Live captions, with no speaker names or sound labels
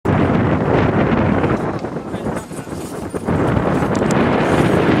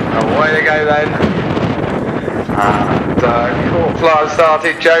go then. And Court Flyers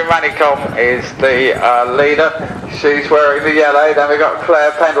started. Jo Manicom is the leader. She's wearing the yellow. Then we've got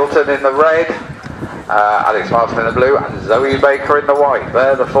Claire Pendleton in the red, Alex Martin in the blue, and Zoe Baker in the white.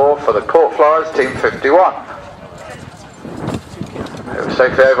 They're the four for the Court Flyers, team 51. It was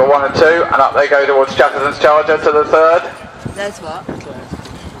safely over 1 and 2, and up they go towards Chatterton's Charger to the third. There's what?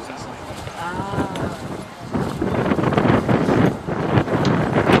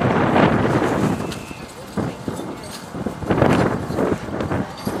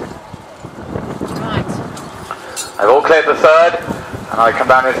 They've all cleared the third, and I come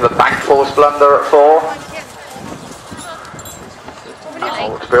down into the bank force blunder at 4.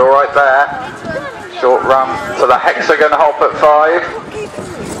 Oh, to be alright there. Short run to the hexagon hop at 5.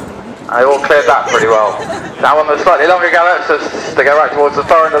 And they all cleared that pretty well. Now on the slightly longer gallops, they go right towards the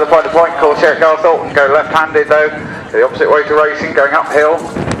far end of the point course here at Garthorpe, and go left-handed though, the opposite way to racing, going uphill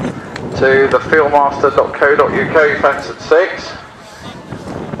to the fieldmaster.co.uk fence at 6.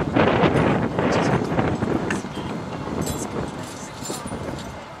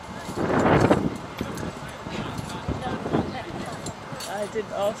 I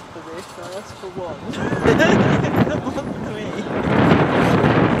didn't ask for this, I asked for 1. Not 3.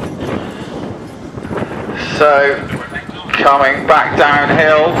 So, coming back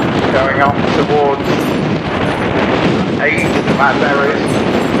downhill, going on towards 8, Matt Berries.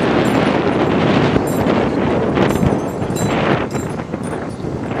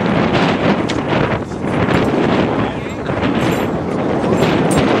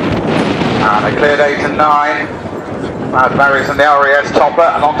 And they cleared 8 and 9. Matt Berries and the RES topper,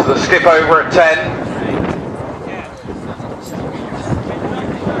 and onto the skip over at 10.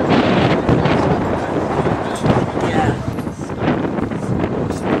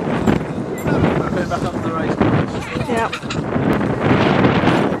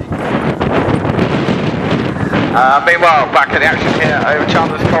 Meanwhile, back at the action here over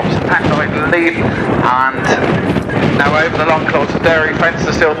Chandler's Copse and Leaf, and now over the long course of Dairy Fence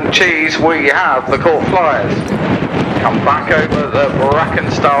to Stilton Cheese, we have the Court Flyers. Come back over the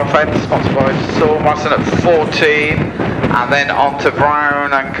Bracken style fence, sponsored by Saul Musson at 14, and then on to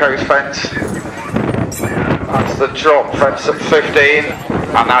Brown and Coast fence. That's the drop fence at 15,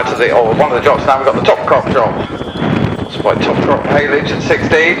 and now to the, one of the drops now, we've got the top crop drop. It's by Top Crop Haylage at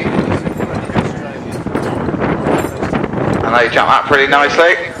 16. And they jump that pretty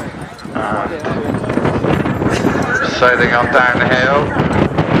nicely. Sailing on downhill.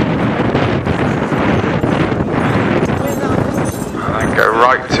 And then go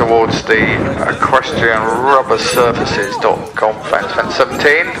right towards the equestrianrubbersurfaces.com fence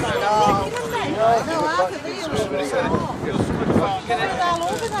 17.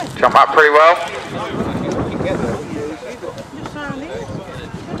 Jump that pretty well.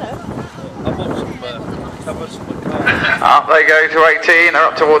 Up they go to 18, they're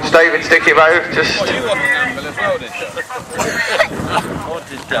up towards David Sticky Bow, just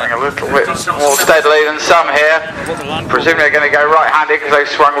going a little bit more steadily than some here. Presumably they're going to go right-handed because they've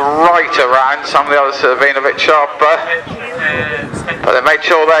swung right around. Some of the others have been a bit sharper, but they made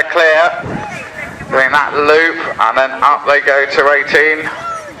sure they're clear, doing that loop, and then up they go to 18.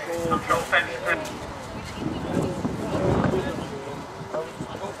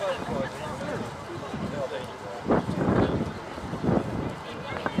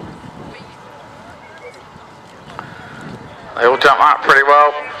 They all jump that pretty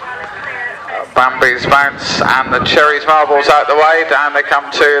well. Bambi's Bounce and the Cherries Marbles out the way. Down they come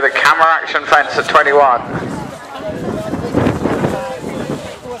to the camera action fence at 21.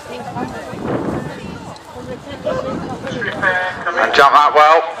 And jump that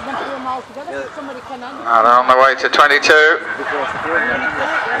well. And they're on the way to 22.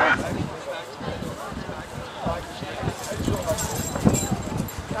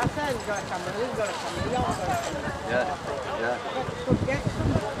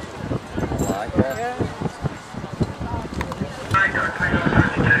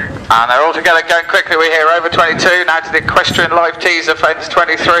 And they're all together going quickly. We're here over 22, now to the Equestrian Live Teaser fence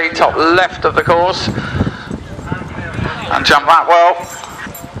 23, top left of the course. And jump that well.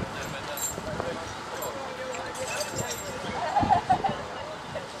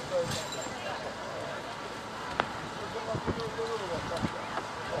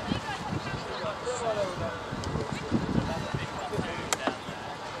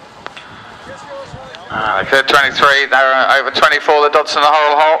 They cleared 23, they're over 24, the Dodson the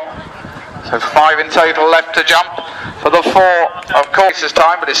whole hop. So 5 in total left to jump for the 4 of course this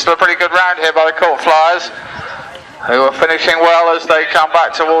time, but it's still a pretty good round here by the Court Flyers, who are finishing well as they come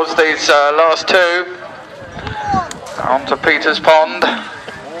back towards these last 2. On to Peter's Pond.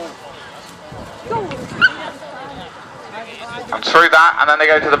 And through that, and then they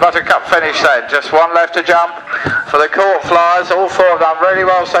go to the Buttercup finish then. Just one left to jump for the Court Flyers. All four have done really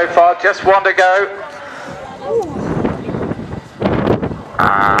well so far. Just one to go.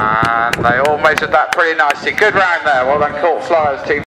 And they all measured that pretty nicely. Good round there. Well done, Court Flyers team.